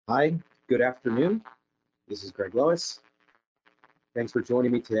Hi, good afternoon. This is Greg Lois. Thanks for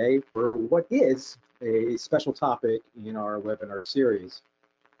joining me today for what is a special topic in our webinar series.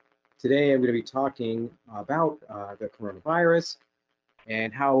 Today, I'm going to be talking about the coronavirus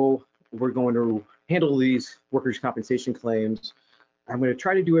and how we're going to handle these workers' compensation claims. I'm going to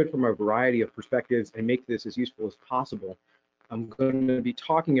try to do it from a variety of perspectives and make this as useful as possible. I'm going to be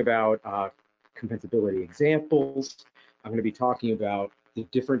talking about compensability examples. I'm going to be talking about the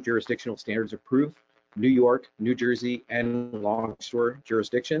different jurisdictional standards of proof, New York, New Jersey, and longshore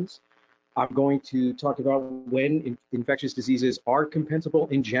jurisdictions. I'm going to talk about when infectious diseases are compensable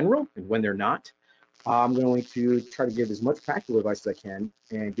in general and when they're not. I'm going to try to give as much practical advice as I can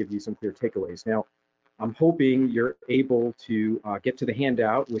and give you some clear takeaways. Now, I'm hoping you're able to get to the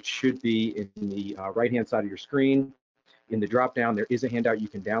handout, which should be in the right-hand side of your screen. In the drop-down, there is a handout you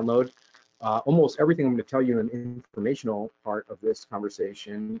can download. Almost everything I'm going to tell you in the informational part of this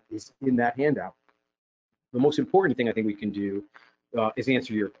conversation is in that handout. The most important thing I think we can do is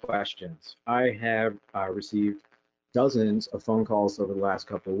answer your questions. I have received dozens of phone calls over the last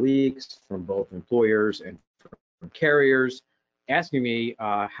couple of weeks from both employers and from carriers asking me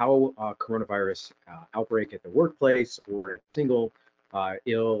how a coronavirus outbreak at the workplace or a single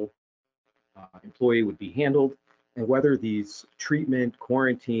ill employee would be handled, and whether these treatment,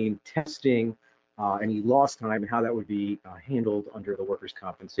 quarantine, testing, any lost time, and how that would be handled under the workers'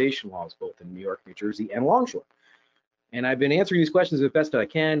 compensation laws, both in New York, New Jersey, and longshore. And I've been answering these questions as best I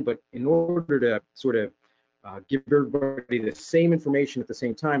can, but in order to sort of give everybody the same information at the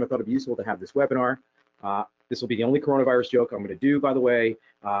same time, I thought it'd be useful to have this webinar. This will be the only coronavirus joke I'm going to do, by the way.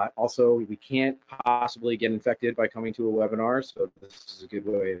 Also, we can't possibly get infected by coming to a webinar, so this is a good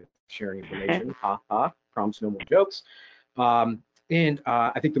way of sharing information. Ha ha, promise no more jokes. I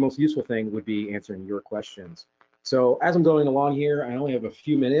think the most useful thing would be answering your questions. So as I'm going along here, I only have a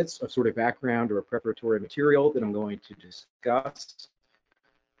few minutes of sort of background or preparatory material that I'm going to discuss.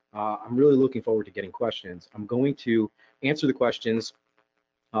 I'm really looking forward to getting questions. I'm going to answer the questions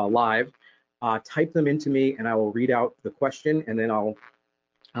live, type them into me, and I will read out the question, and then I'll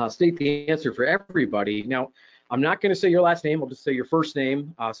state the answer for everybody. Now, I'm not going to say your last name. I'll just say your first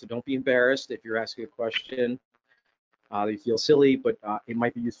name, so don't be embarrassed if you're asking a question. You feel silly, but it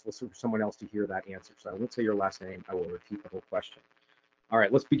might be useful for someone else to hear that answer. So I won't say your last name. I will repeat the whole question. All right,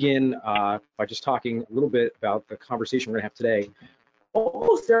 let's begin by just talking a little bit about the conversation we're going to have today.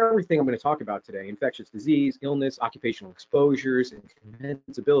 Almost everything I'm going to talk about today, infectious disease, illness, occupational exposures, and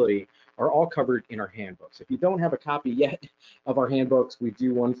compensability, are all covered in our handbooks. If you don't have a copy yet of our handbooks, we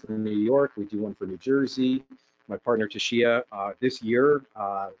do one for New York, we do one for New Jersey. My partner Tashia this year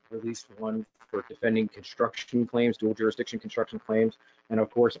released one for defending construction claims, dual jurisdiction construction claims, and of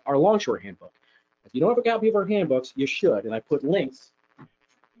course our longshore handbook. If you don't have a copy of our handbooks, you should, and I put links.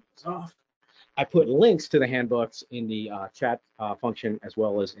 I put links to the handbooks in the chat function as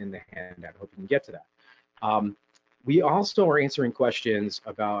well as in the handout. I hope you can get to that. We also are answering questions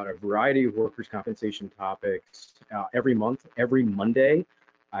about a variety of workers' compensation topics every month, every Monday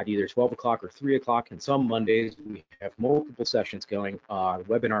at either 12 o'clock or 3 o'clock. And some Mondays we have multiple sessions going,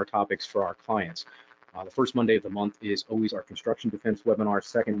 webinar topics for our clients. The first Monday of the month is always our construction defense webinar.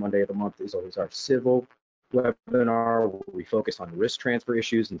 Second Monday of the month is always our civil webinar, where we focus on risk transfer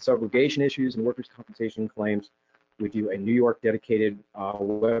issues and subrogation issues and workers' compensation claims. We do a New York dedicated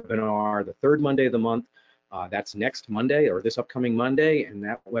webinar the third Monday of the month. That's next Monday or this upcoming Monday, and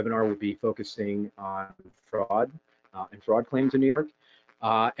that webinar will be focusing on fraud and fraud claims in New York.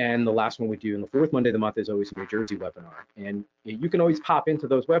 And the last one we do in the fourth Monday of the month is always a New Jersey webinar. And you can always pop into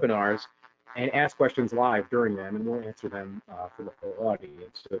those webinars and ask questions live during them, and we'll answer them for the whole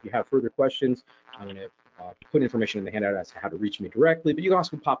audience. So if you have further questions, I'm going to put information in the handout as to how to reach me directly, but you can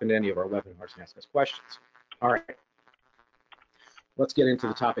also pop into any of our webinars and ask us questions. All right, let's get into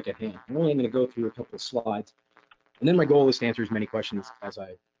the topic at hand. I'm only going to go through a couple of slides, and then my goal is to answer as many questions as I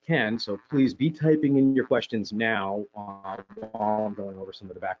can, so please be typing in your questions now while I'm going over some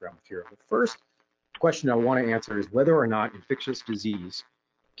of the background material. The first question I want to answer is whether or not infectious disease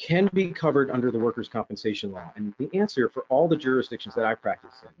can be covered under the workers' compensation law. And the answer for all the jurisdictions that I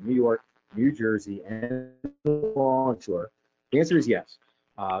practice in, New York, New Jersey, and longshore, the answer is yes.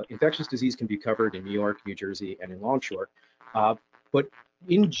 Infectious disease can be covered in New York, New Jersey, and in longshore. But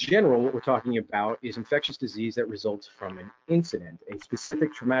in general, what we're talking about is infectious disease that results from an incident, a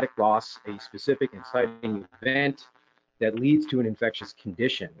specific traumatic loss, a specific inciting event that leads to an infectious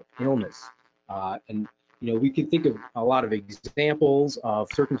condition, illness. And we can think of a lot of examples of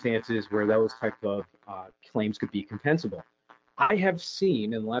circumstances where those type of claims could be compensable. I have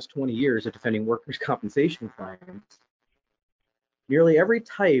seen in the last 20 years of defending workers' compensation claims Nearly every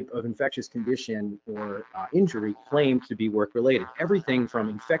type of infectious condition or injury claimed to be work-related. Everything from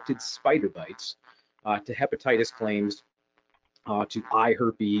infected spider bites to hepatitis claims to eye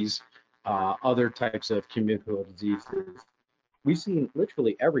herpes, other types of communicable diseases. We've seen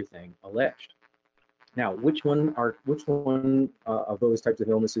literally everything alleged. Now, which one of those types of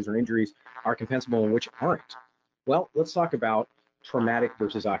illnesses or injuries are compensable and which aren't? Well, let's talk about traumatic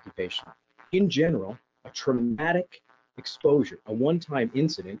versus occupational. In general, a traumatic exposure, a one-time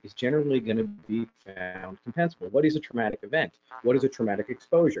incident, is generally going to be found compensable. What is a traumatic event? What is a traumatic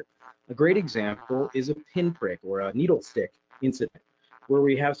exposure? A great example is a pinprick or a needle stick incident, where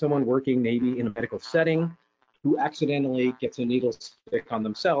we have someone working maybe in a medical setting who accidentally gets a needle stick on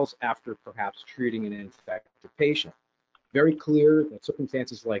themselves after perhaps treating an infected patient. Very clear that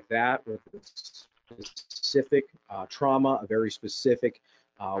circumstances like that, with a specific trauma, a very specific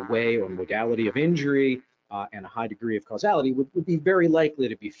way or modality of injury, and a high degree of causality would be very likely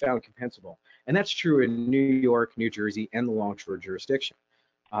to be found compensable. And that's true in New York, New Jersey, and the Longshore jurisdiction.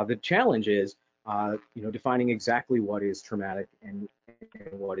 The challenge is, defining exactly what is traumatic and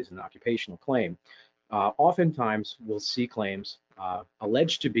what is an occupational claim. Oftentimes, we'll see claims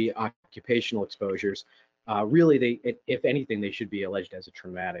alleged to be occupational exposures. Really, if anything, they should be alleged as a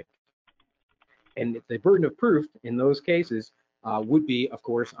traumatic. And the burden of proof in those cases would be, of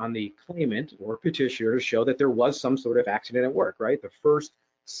course, on the claimant or petitioner to show that there was some sort of accident at work, right? The first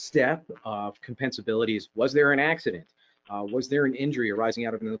step of compensability is, was there an accident? Was there an injury arising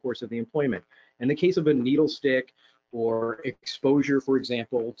out of it in the course of the employment? In the case of a needle stick or exposure, for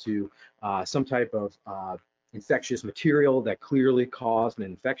example, to some type of infectious material that clearly caused an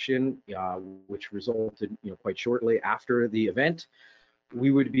infection, which resulted quite shortly after the event, we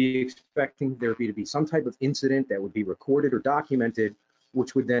would be expecting there to be some type of incident that would be recorded or documented,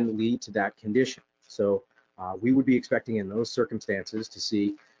 which would then lead to that condition. So we would be expecting in those circumstances to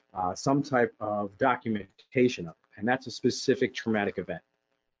see some type of documentation of it, and that's a specific traumatic event.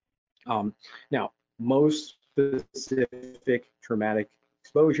 Now, most specific traumatic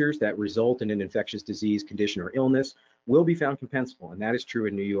exposures that result in an infectious disease, condition, or illness will be found compensable, and that is true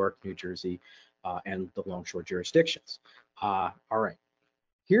in New York, New Jersey, and the Longshore jurisdictions. All right,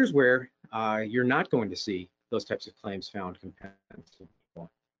 here's where you're not going to see those types of claims found compensable,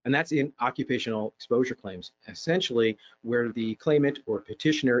 and that's in occupational exposure claims, essentially where the claimant or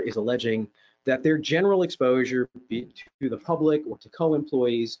petitioner is alleging that their general exposure to the public or to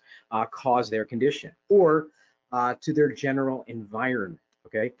co-employees caused their condition, or to their general environment,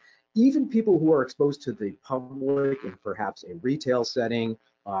 okay? Even people who are exposed to the public in perhaps a retail setting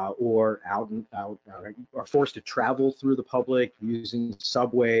or are forced to travel through the public using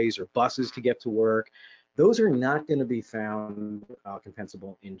subways or buses to get to work, those are not going to be found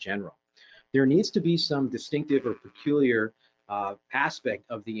compensable in general. There needs to be some distinctive or peculiar aspect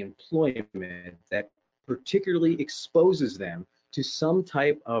of the employment that particularly exposes them to some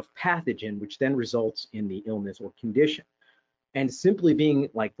type of pathogen, which then results in the illness or condition. And simply being,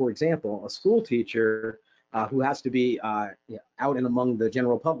 like, for example, a school teacher who has to be out and among the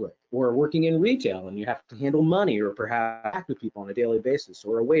general public, or working in retail and you have to handle money or perhaps act with people on a daily basis,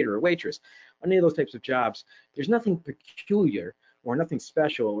 or a waiter or waitress, any of those types of jobs, there's nothing peculiar or nothing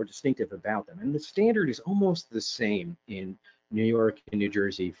special or distinctive about them. And the standard is almost the same in New York and New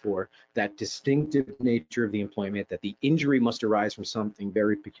Jersey for that distinctive nature of the employment, that the injury must arise from something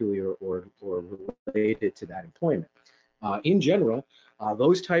very peculiar or related to that employment. In general,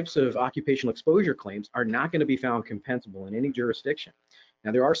 those types of occupational exposure claims are not going to be found compensable in any jurisdiction.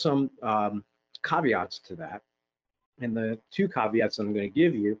 Now, there are some caveats to that, and the two caveats I'm going to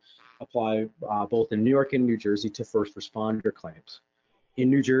give you apply both in New York and New Jersey to first responder claims. In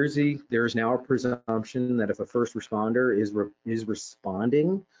New Jersey, there is now a presumption that if a first responder is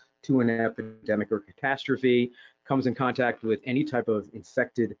responding to an epidemic or catastrophe, comes in contact with any type of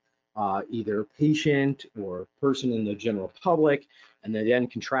infected either patient or person in the general public, and they then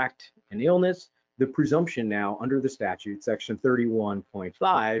contract an illness, the presumption now under the statute, section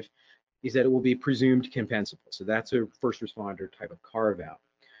 31.5, is that it will be presumed compensable. So that's a first responder type of carve out.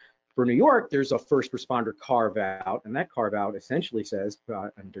 For New York, there's a first responder carve out, and that carve out essentially says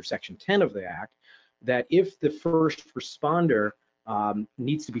under section 10 of the act that if the first responder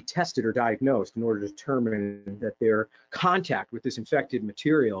needs to be tested or diagnosed in order to determine that their contact with this infected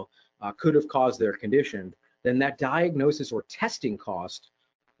material could have caused their condition, then that diagnosis or testing cost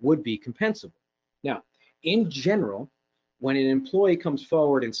would be compensable. Now, in general, when an employee comes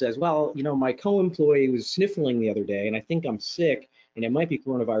forward and says, well, my co-employee was sniffling the other day and I think I'm sick and it might be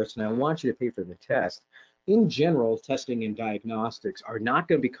coronavirus and I want you to pay for the test, in general, testing and diagnostics are not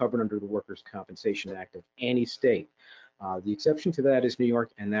going to be covered under the Workers' Compensation Act of any state. The exception to that is New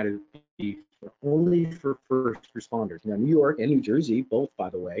York, and that is only for first responders. Now, New York and New Jersey, both, by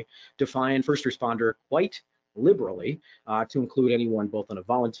the way, define first responder quite liberally to include anyone both in a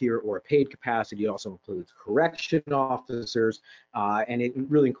volunteer or a paid capacity. It also includes correction officers, and it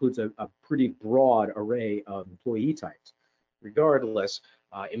really includes a pretty broad array of employee types. Regardless,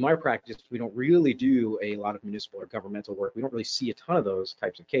 in my practice, we don't really do a lot of municipal or governmental work. We don't really see a ton of those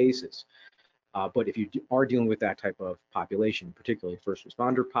types of cases. But if you are dealing with that type of population, particularly first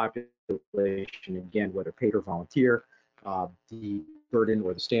responder population, again, whether paid or volunteer, the burden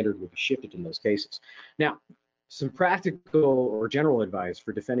or the standard will be shifted in those cases. Now, some practical or general advice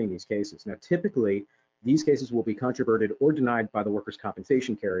for defending these cases. Now, typically, these cases will be controverted or denied by the workers'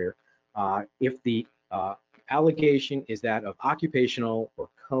 compensation carrier if the allegation is that of occupational or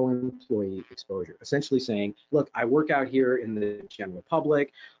co-employee exposure, essentially saying, look, I work out here in the general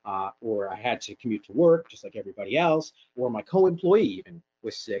public, or I had to commute to work just like everybody else, or my co-employee even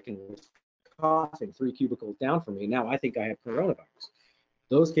was sick and was coughing 3 cubicles down from me. Now I think I have coronavirus.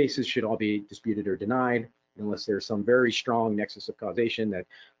 Those cases should all be disputed or denied unless there's some very strong nexus of causation that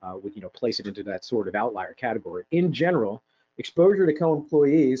would, place it into that sort of outlier category. In general, exposure to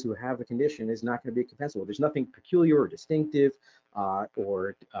co-employees who have the condition is not going to be compensable. There's nothing peculiar or distinctive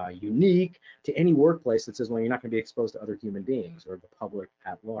or unique to any workplace that says, well, you're not going to be exposed to other human beings or the public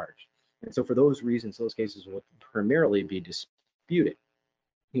at large. And so for those reasons, those cases will primarily be disputed.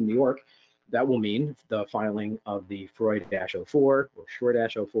 In New York, that will mean the filing of the Freud-04 or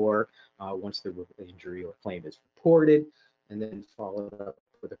Shore-04 once the injury or claim is reported, and then followed up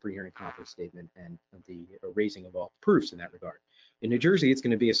with a pre-hearing conference statement and the raising of all proofs in that regard. In New Jersey, it's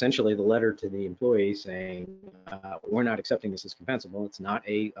going to be essentially the letter to the employee saying, we're not accepting this as compensable. It's not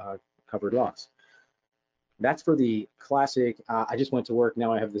a covered loss. That's for the classic, I just went to work,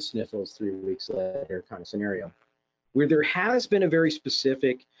 now I have the sniffles 3 weeks later kind of scenario. Where there has been a very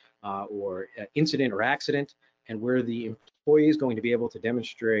specific or incident or accident, and where the employee is going to be able to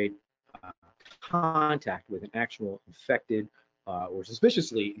demonstrate contact with an actual infected or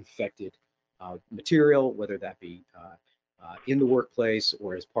suspiciously infected material, whether that be in the workplace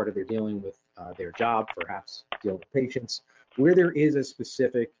or as part of their dealing with their job, perhaps dealing with patients, where there is a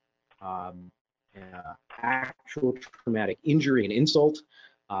specific actual traumatic injury and insult.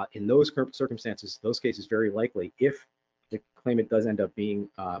 In those circumstances, those cases very likely, if the claimant does end up being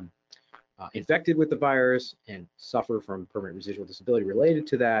infected with the virus and suffer from permanent residual disability related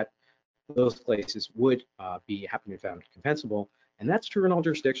to that, those cases would have been found compensable. And that's true in all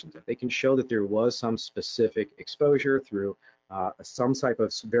jurisdictions. If they can show that there was some specific exposure through some type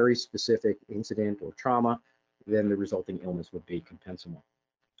of very specific incident or trauma, then the resulting illness would be compensable.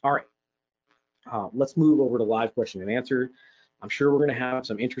 All right, let's move over to live question and answer. I'm sure we're going to have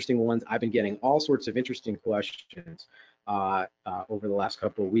some interesting ones. I've been getting all sorts of interesting questions over the last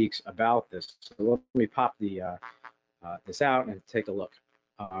couple of weeks about this. So let me pop this out and take a look.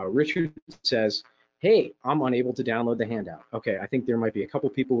 Richard says, hey, I'm unable to download the handout. Okay, I think there might be a couple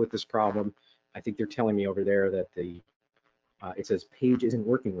people with this problem. I think they're telling me over there that it says page isn't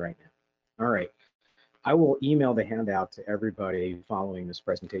working right now. All right, I will email the handout to everybody following this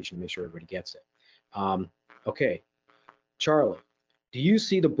presentation to make sure everybody gets it. Okay, Charlie, do you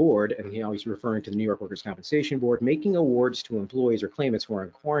see the board, and he's referring to the New York Workers' Compensation Board, making awards to employees or claimants who are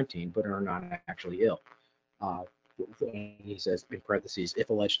in quarantine but are not actually ill? He says, in parentheses,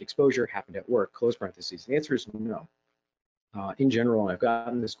 if alleged exposure happened at work, close parentheses. The answer is no. In general, I've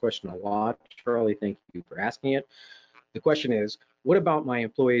gotten this question a lot. Charlie, thank you for asking it. The question is, what about my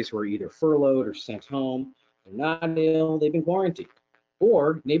employees who are either furloughed or sent home? They're not ill, they've been quarantined.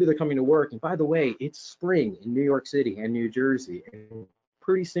 Or maybe they're coming to work, and by the way, it's spring in New York City and New Jersey, and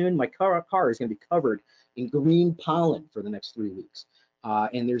pretty soon my car is going to be covered in green pollen for the next 3 weeks.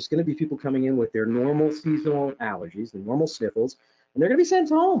 And there's going to be people coming in with their normal seasonal allergies, the normal sniffles, and they're going to be sent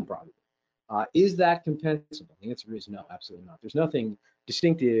home probably. Is that compensable? The answer is no, absolutely not. There's nothing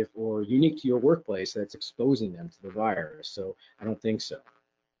distinctive or unique to your workplace that's exposing them to the virus, so I don't think so.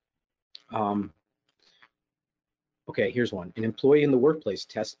 Okay, here's one. An employee in the workplace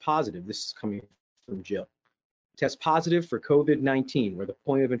tests positive. This is coming from Jill. Test positive for COVID-19, where the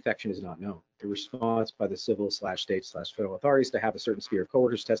point of infection is not known. The response by the civil/state/federal authorities to have a certain sphere of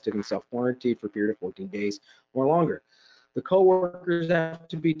coworkers tested and self-quarantined for a period of 14 days or longer. The coworkers have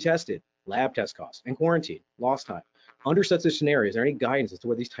to be tested, lab test costs, and quarantine, lost time. Under such a scenario, is there any guidance as to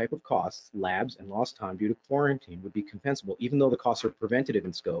whether these type of costs, labs, and lost time due to quarantine would be compensable, even though the costs are preventative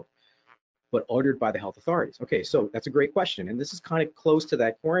in scope, but ordered by the health authorities? Okay, so that's a great question, and this is kind of close to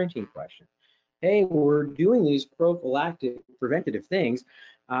that quarantine question. Hey, we're doing these prophylactic preventative things,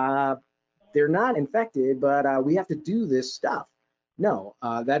 they're not infected, but we have to do this stuff. No,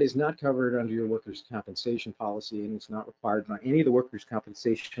 that is not covered under your workers' compensation policy, and it's not required by any of the workers'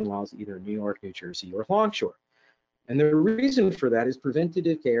 compensation laws, either in New York, New Jersey, or Longshore. And the reason for that is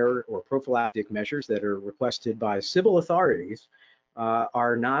preventative care or prophylactic measures that are requested by civil authorities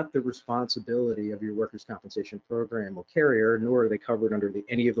are not the responsibility of your workers' compensation program or carrier, nor are they covered under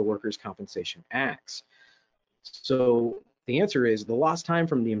any of the workers' compensation acts. So the answer is the lost time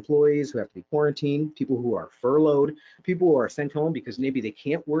from the employees who have to be quarantined, people who are furloughed, people who are sent home because maybe they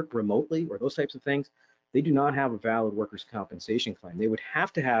can't work remotely or those types of things. They do not have a valid workers' compensation claim. They would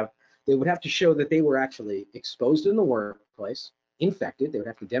have to show that they were actually exposed in the workplace, infected. They would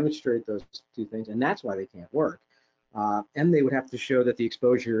have to demonstrate those two things, and that's why they can't work. And they would have to show that the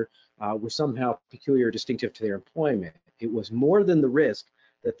exposure was somehow peculiar or distinctive to their employment. It was more than the risk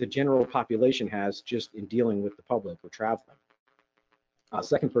that the general population has just in dealing with the public or traveling.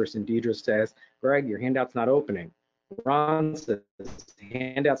 Second person, Deidre says, Greg, your handout's not opening. Ron says,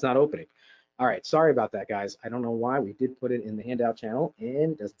 handout's not opening. All right, sorry about that, guys. I don't know why. We did put it in the handout channel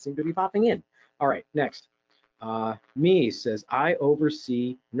and it doesn't seem to be popping in. All right, next. Me says, I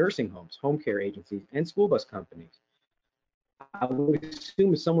oversee nursing homes, home care agencies, and school bus companies. I would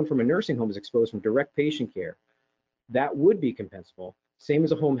assume if someone from a nursing home is exposed from direct patient care, that would be compensable, same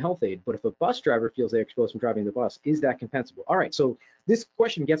as a home health aide. But if a bus driver feels they're exposed from driving the bus, is that compensable? All right, so this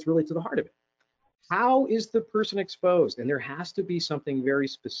question gets really to the heart of it. How is the person exposed? And there has to be something very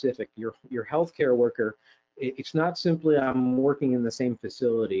specific. Your healthcare worker, it's not simply I'm working in the same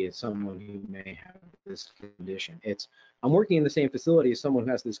facility as someone who may have this condition. It's I'm working in the same facility as someone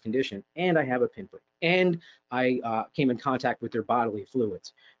who has this condition, and I have a pinprick, and I came in contact with their bodily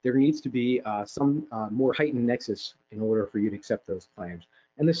fluids. There needs to be some more heightened nexus in order for you to accept those claims.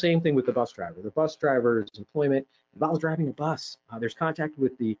 And the same thing with the bus driver. The bus driver's employment involves driving a bus. There's contact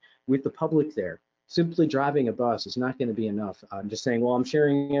with the public there. Simply driving a bus is not going to be enough. I'm just saying, well, I'm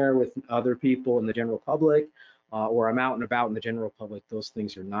sharing air with other people in the general public, or I'm out and about in the general public. Those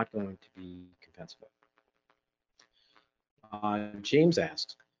things are not going to be compensable. James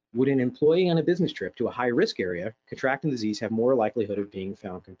asks, would an employee on a business trip to a high-risk area contracting the disease have more likelihood of being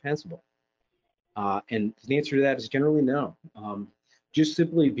found compensable? And the answer to that is generally no. Just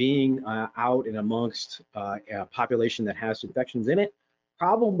simply being out and amongst a population that has infections in it,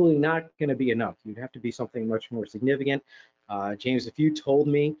 probably not going to be enough. You'd have to be something much more significant. James, if you told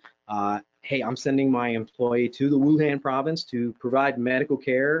me, hey, I'm sending my employee to the Wuhan province to provide medical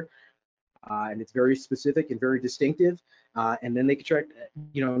care, and it's very specific and very distinctive, and then they contract,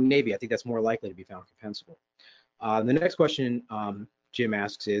 maybe I think that's more likely to be found compensable. The next question Jim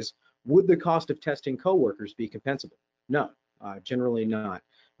asks is, would the cost of testing coworkers be compensable? No, generally not.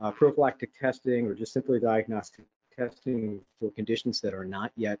 Prophylactic testing or just simply diagnostic testing for conditions that are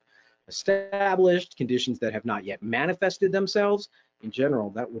not yet established, conditions that have not yet manifested themselves, in general,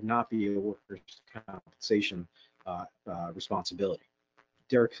 that would not be a workers' compensation responsibility.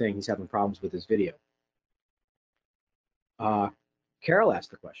 Derek saying he's having problems with his video. Carol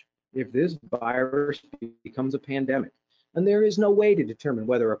asked the question, if this virus becomes a pandemic, and there is no way to determine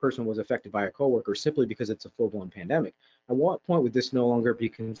whether a person was affected by a coworker simply because it's a full-blown pandemic, at what point would this no longer be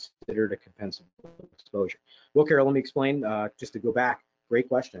considered a compensable exposure? Well, Carol, let me explain, just to go back, great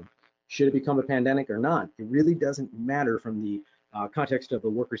question. Should it become a pandemic or not? It really doesn't matter from the context of a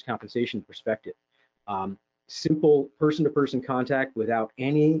workers' compensation perspective. Simple person-to-person contact without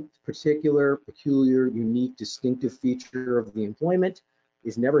any particular, peculiar, unique, distinctive feature of the employment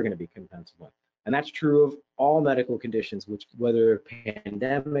is never going to be compensable. And that's true of all medical conditions, which whether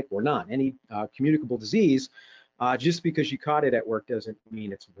pandemic or not, any communicable disease, just because you caught it at work doesn't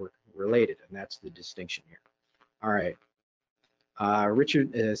mean it's work related. And that's the distinction here. All right.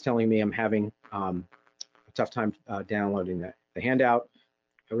 Richard is telling me I'm having a tough time downloading the handout.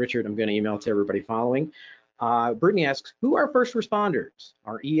 Richard, I'm going to email to everybody following. Brittany asks, who are first responders?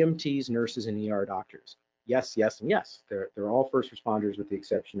 Are EMTs, nurses, and ER doctors? Yes, yes, and yes. They're all first responders with the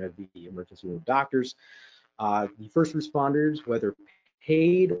exception of the emergency room doctors. The first responders, whether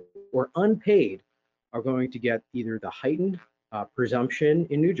paid or unpaid, are going to get either the heightened presumption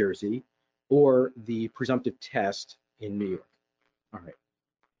in New Jersey or the presumptive test in New York. All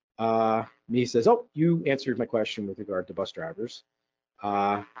right. Me says, oh, you answered my question with regard to bus drivers.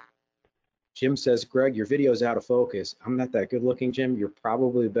 Jim says, Greg, your video is out of focus. I'm not that good looking, Jim. You're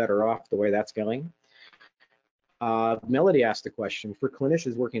probably better off the way that's going. Melody asked the question, for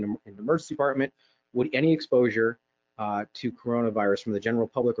clinicians working in the emergency department, would any exposure to coronavirus from the general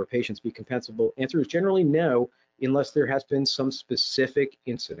public or patients be compensable? Answer is generally no, unless there has been some specific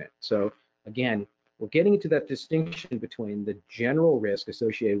incident. So again, we're getting into that distinction between the general risk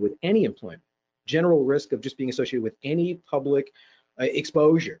associated with any employment, general risk of just being associated with any public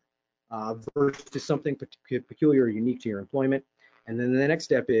exposure versus something peculiar or unique to your employment. And then the next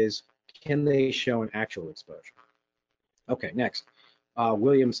step is, can they show an actual exposure? Okay, next.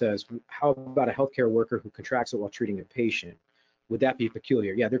 William says, how about a healthcare worker who contracts it while treating a patient? Would that be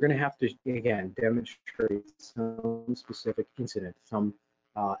peculiar? Yeah, they're going to have to, again, demonstrate some specific incident, some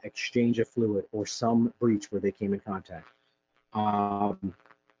exchange of fluid, or some breach where they came in contact.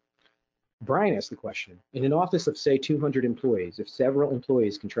 Brian asked the question, in an office of, say, 200 employees, if several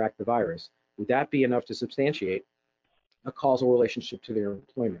employees contract the virus, would that be enough to substantiate a causal relationship to their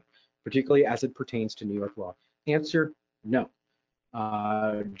employment, particularly as it pertains to New York law? Answer, no.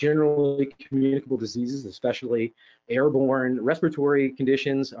 Generally communicable diseases, especially airborne respiratory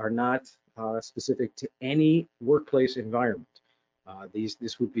conditions, are not specific to any workplace environment.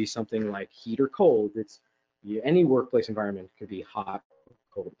 This would be something like heat or cold. Any workplace environment could be hot or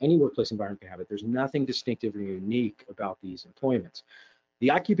cold. Any workplace environment can have it. There's nothing distinctive or unique about these employments.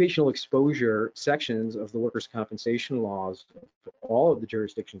 The occupational exposure sections of the workers' compensation laws for all of the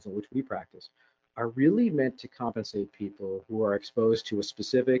jurisdictions in which we practice are really meant to compensate people who are exposed to a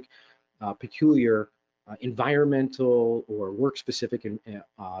specific, peculiar environmental or work-specific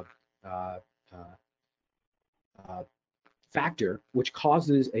factor, which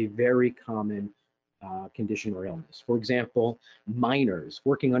causes a very common condition or illness. For example, miners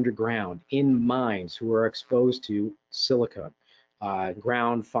working underground in mines who are exposed to silicon.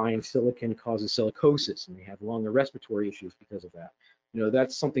 Ground fine silicon causes silicosis, and they have lung or respiratory issues because of that.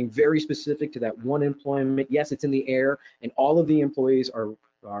 That's something very specific to that one employment. Yes, it's in the air, and all of the employees are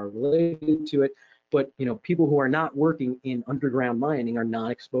related to it, but people who are not working in underground mining are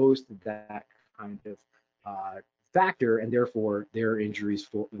not exposed to that kind of factor, and therefore their injuries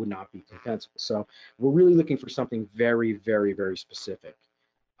would not be compensable. So we're really looking for something very, very, very specific.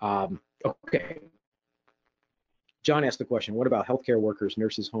 Okay. John asked the question, what about healthcare workers,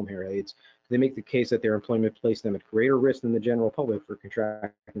 nurses, home care aides? They make the case that their employment placed them at greater risk than the general public for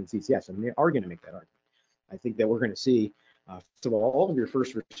contracting disease. Yes, and they are going to make that argument. I think that we're going to see, first of all of your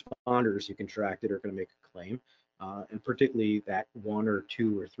first responders who contracted are going to make a claim, and particularly that 1 or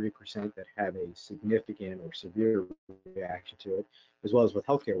 2 or 3% that have a significant or severe reaction to it, as well as with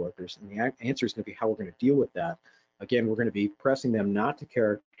healthcare workers. And the answer is going to be how we're going to deal with that. Again, we're going to be pressing them not to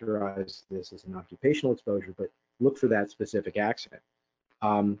characterize this as an occupational exposure, but look for that specific accident.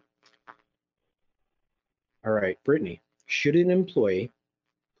 All right, Brittany, should an employee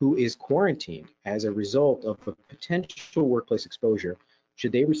who is quarantined as a result of a potential workplace exposure,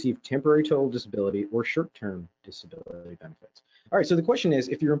 should they receive temporary total disability or short-term disability benefits? All right, so the question is,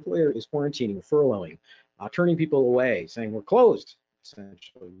 if your employer is quarantining, furloughing, turning people away, saying we're closed,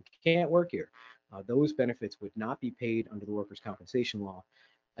 essentially, you can't work here, those benefits would not be paid under the workers' compensation law.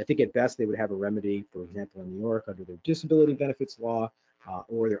 I think at best they would have a remedy, for example, in New York under their disability benefits law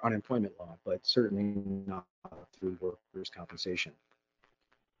or their unemployment law, but certainly not through workers' compensation.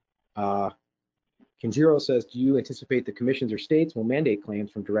 Kinjiro says, do you anticipate the commissions or states will mandate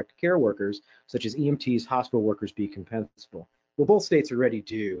claims from direct care workers, such as EMTs, hospital workers, be compensable? Well, both states already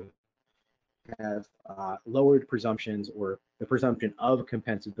do have lowered presumptions or the presumption of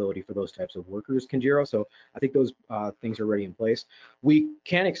compensability for those types of workers, Kinjiro. So I think those things are already in place. We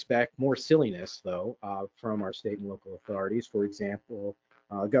can expect more silliness, though, from our state and local authorities. For example,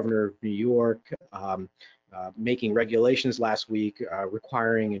 Governor of New York making regulations last week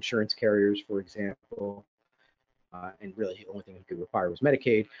requiring insurance carriers, for example, and really the only thing he could require was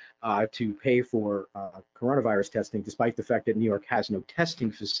Medicaid, to pay for coronavirus testing, despite the fact that New York has no testing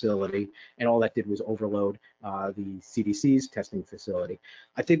facility, and all that did was overload the CDC's testing facility.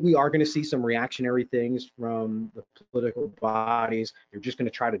 I think we are going to see some reactionary things from the political bodies. They're just going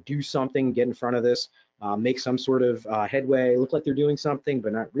to try to do something, get in front of this, make some sort of headway, look like they're doing something,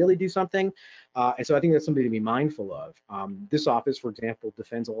 but not really do something. And so I think that's something to be mindful of. This office, for example,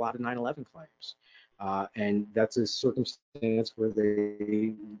 defends a lot of 9/11 claims. And that's a circumstance where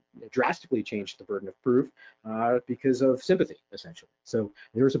they drastically changed the burden of proof because of sympathy, essentially. So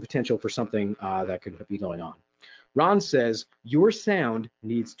there's a potential for something that could be going on. Ron says, your sound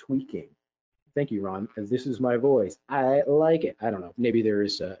needs tweaking. Thank you, Ron, as this is my voice. I like it. I don't know. Maybe there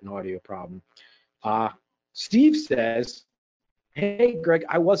is an audio problem. Steve says, hey, Greg,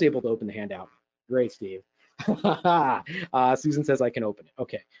 I was able to open the handout. Great, Steve. Susan says I can open it.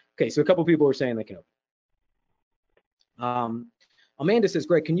 Okay, so a couple people are saying they can open it. Amanda says,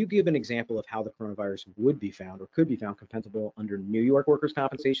 Greg, can you give an example of how the coronavirus would be found or could be found compensable under New York workers'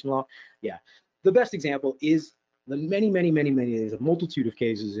 compensation law? Yeah, the best example is the many, there's a multitude of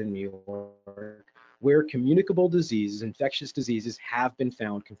cases in New York where communicable diseases, infectious diseases, have been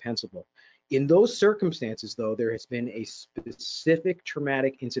found compensable. In those circumstances, though, there has been a specific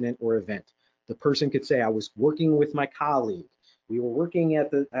traumatic incident or event. The person could say, I was working with my colleague. We were working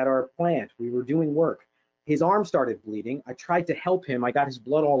at our plant. We were doing work. His arm started bleeding. I tried to help him. I got his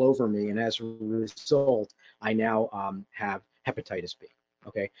blood all over me. And as a result, I now have hepatitis B.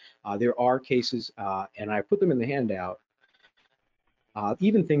 Okay. There are cases, and I put them in the handout,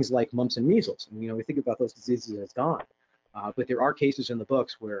 even things like mumps and measles. And, we think about those diseases as gone. But there are cases in the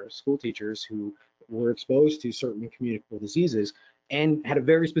books where school teachers who were exposed to certain communicable diseases and had a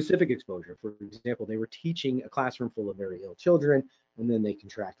very specific exposure. For example, they were teaching a classroom full of very ill children, and then they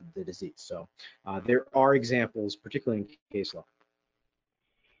contracted the disease. So there are examples, particularly in case law.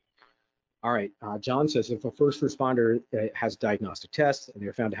 All right, John says, if a first responder has diagnostic tests and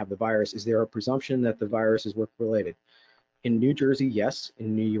they're found to have the virus, is there a presumption that the virus is work-related? In New Jersey, yes.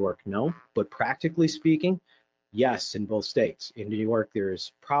 In New York, no. But practically speaking, yes, in both states. In New York,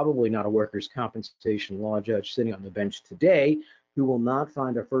 there's probably not a workers' compensation law judge sitting on the bench today who will not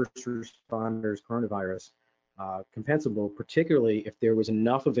find a first responder's coronavirus compensable, particularly if there was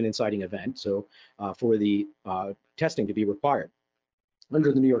enough of an inciting event, so for the testing to be required.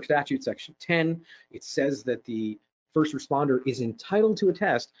 Under the New York statute, section 10, it says that the first responder is entitled to a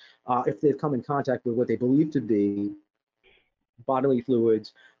test if they've come in contact with what they believe to be bodily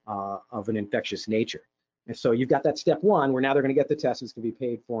fluids of an infectious nature. And so you've got that step one where now they're going to get the test. It's going to be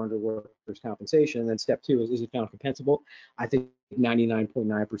paid for under workers' compensation. And then step two is it found compensable? I think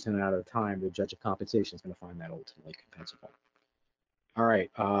 99.9% out of the time, the judge of compensation is going to find that ultimately compensable. All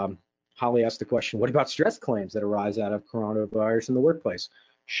right. Holly asked the question, what about stress claims that arise out of coronavirus in the workplace?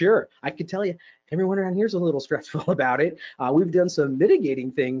 Sure, I can tell you, everyone around here is a little stressful about it. We've done some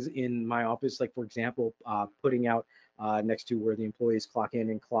mitigating things in my office, like, for example, putting out next to where the employees clock in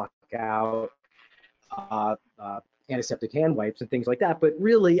and clock out antiseptic hand wipes and things like that. But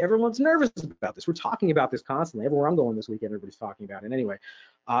really, everyone's nervous about this. We're talking about this constantly. Everywhere I'm going this weekend, everybody's talking about it. Anyway,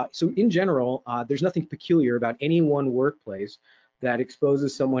 so in general, there's nothing peculiar about any one workplace that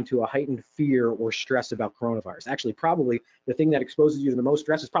exposes someone to a heightened fear or stress about coronavirus. Actually, probably the thing that exposes you to the most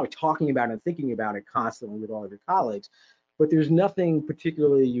stress is probably talking about it and thinking about it constantly with all of your colleagues. But there's nothing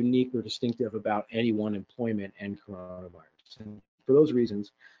particularly unique or distinctive about any one employment and coronavirus. And for those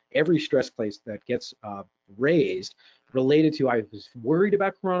reasons, every stress case that gets raised related to I was worried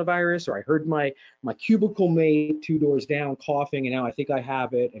about coronavirus, or I heard my cubicle mate 2 doors down coughing, and now I think I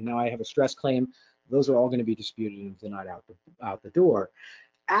have it, and now I have a stress claim, those are all going to be disputed and denied out the door.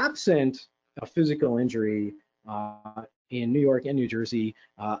 Absent a physical injury in New York and New Jersey,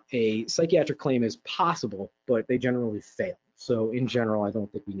 a psychiatric claim is possible, but they generally fail. So in general, I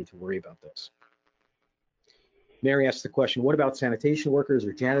don't think we need to worry about this. Mary asked the question, what about sanitation workers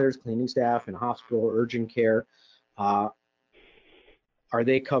or janitors, cleaning staff in hospital or urgent care? Are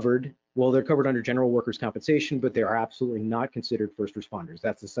they covered? Well, they're covered under general workers' compensation, but they are absolutely not considered first responders.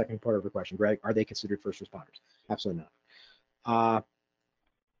 That's the second part of the question, Greg. Are they considered first responders? Absolutely not.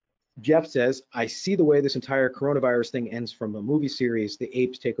 Jeff says, I see the way this entire coronavirus thing ends from a movie series, The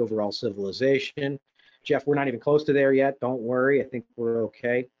Apes Take Over All Civilization. Jeff, we're not even close to there yet. Don't worry. I think we're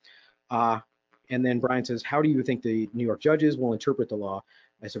okay. And then Brian says, how do you think the New York judges will interpret the law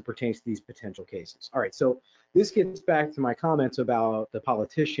as it pertains to these potential cases? All right, so this gets back to my comments about the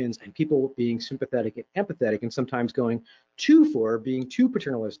politicians and people being sympathetic and empathetic and sometimes going too far, being too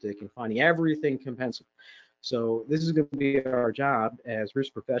paternalistic and finding everything compensable. So this is going to be our job as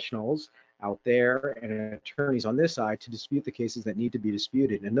risk professionals out there and attorneys on this side to dispute the cases that need to be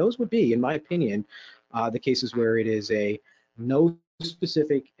disputed. And those would be, in my opinion, the cases where it is a no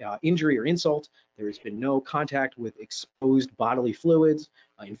specific injury or insult, there has been no contact with exposed bodily fluids,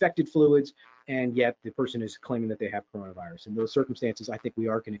 infected fluids, and yet the person is claiming that they have coronavirus. In those circumstances, I think we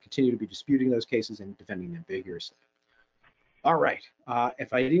are going to continue to be disputing those cases and defending them vigorously. All right,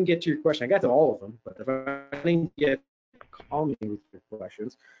 if I didn't get to your question, I got to all of them, but if I didn't get, call me with your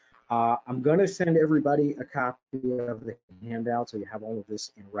questions. I'm going to send everybody a copy of the handout so you have all of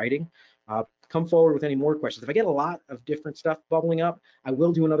this in writing. Come forward with any more questions. If I get a lot of different stuff bubbling up, I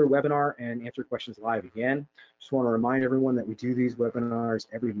will do another webinar and answer questions live again. Just want to remind everyone that we do these webinars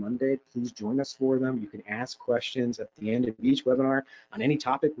every Monday. Please join us for them. You can ask questions at the end of each webinar on any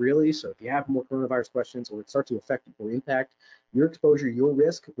topic, really. So if you have more coronavirus questions or it starts to affect or impact your exposure, your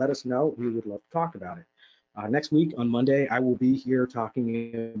risk, let us know. We would love to talk about it. Next week on Monday, I will be here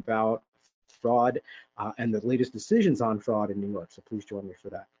talking about fraud and the latest decisions on fraud in New York. So please join me for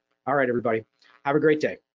that. All right, everybody. Have a great day.